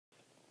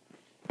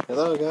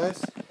Hello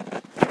guys,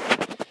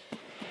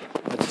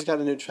 I just got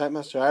a new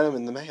Trackmaster item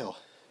in the mail.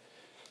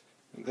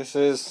 This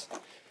is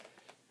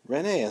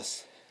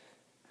Rheneas.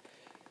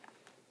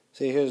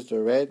 See, here's the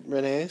red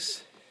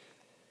Rheneas,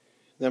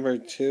 number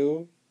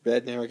 2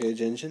 red narrow gauge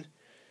engine.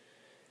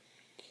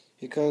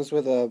 It comes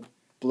with a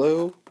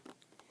blue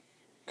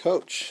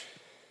coach.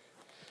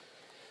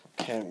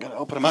 Okay, I'm gonna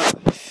open them up.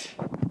 It's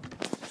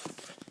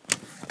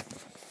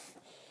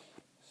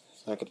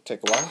not gonna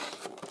take a while.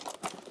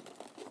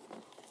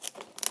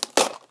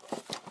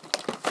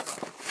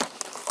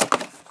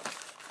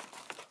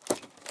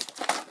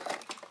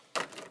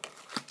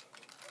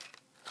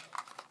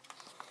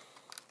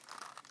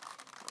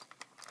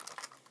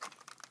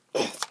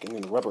 It's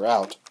getting the rubber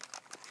out.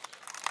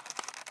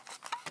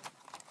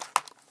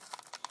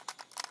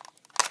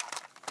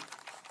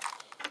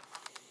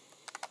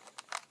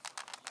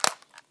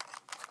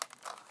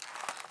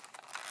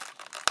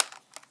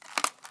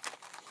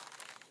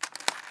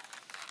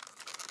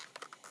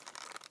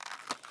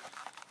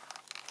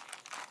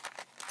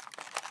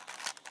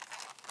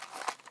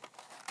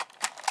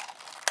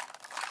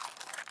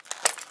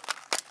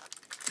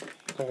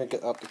 I'm going to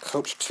get out the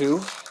coach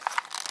too.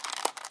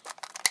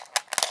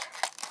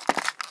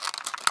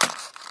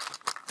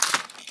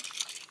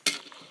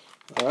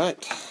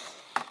 Alright.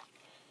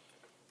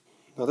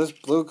 Now this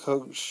blue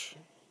coach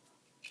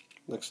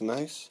looks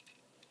nice.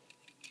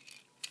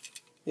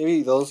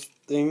 Maybe those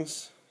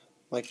things,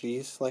 like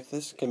these, like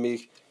this, can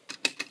be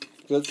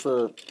good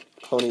for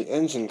pony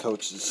engine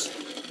coaches.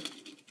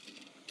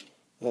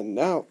 And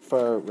now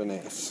for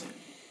Rheneas.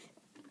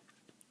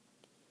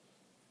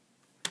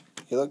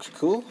 He looks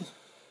cool.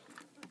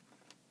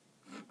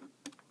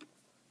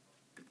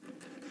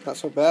 Not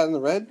so bad in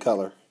the red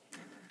color.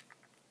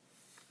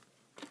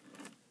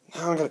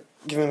 Now I'm going to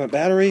give him a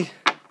battery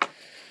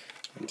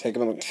and take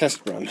him on a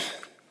test run.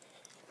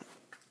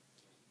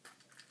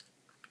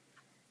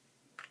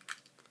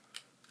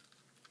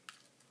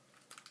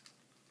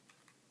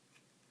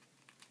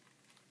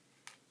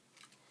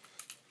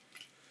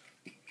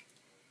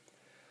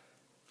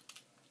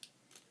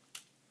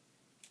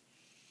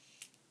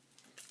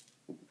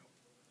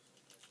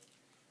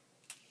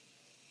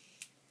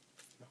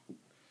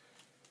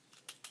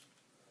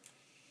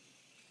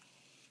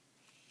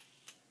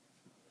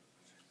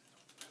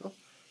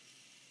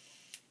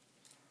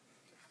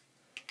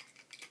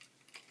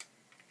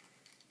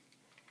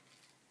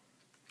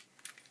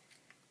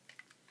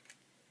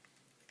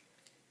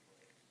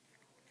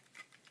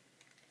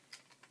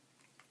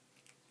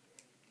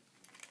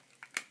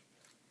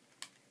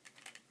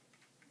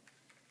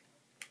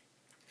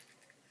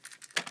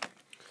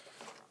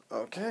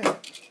 Okay,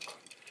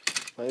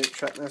 my new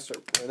Trackmaster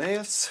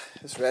Rheneas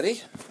is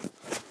ready.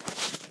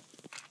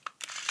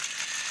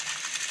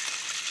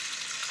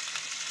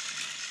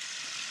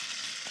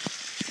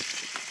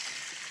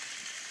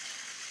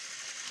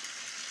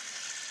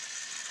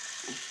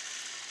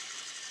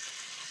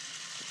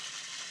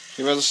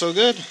 He runs so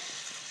good.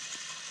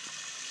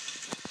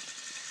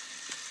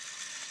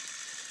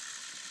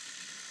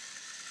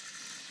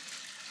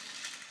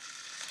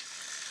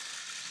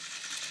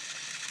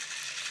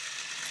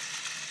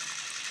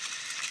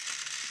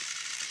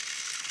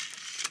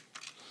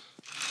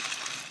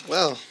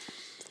 Well,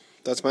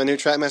 that's my new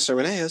Trackmaster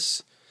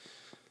Rheneas,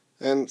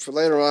 and for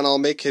later on I'll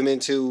make him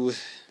into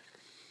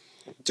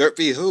Dirt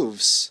V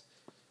Hooves.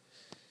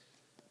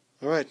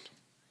 Alright,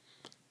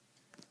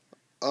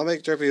 I'll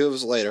make Dirt V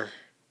Hooves later.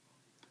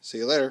 See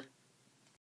you later.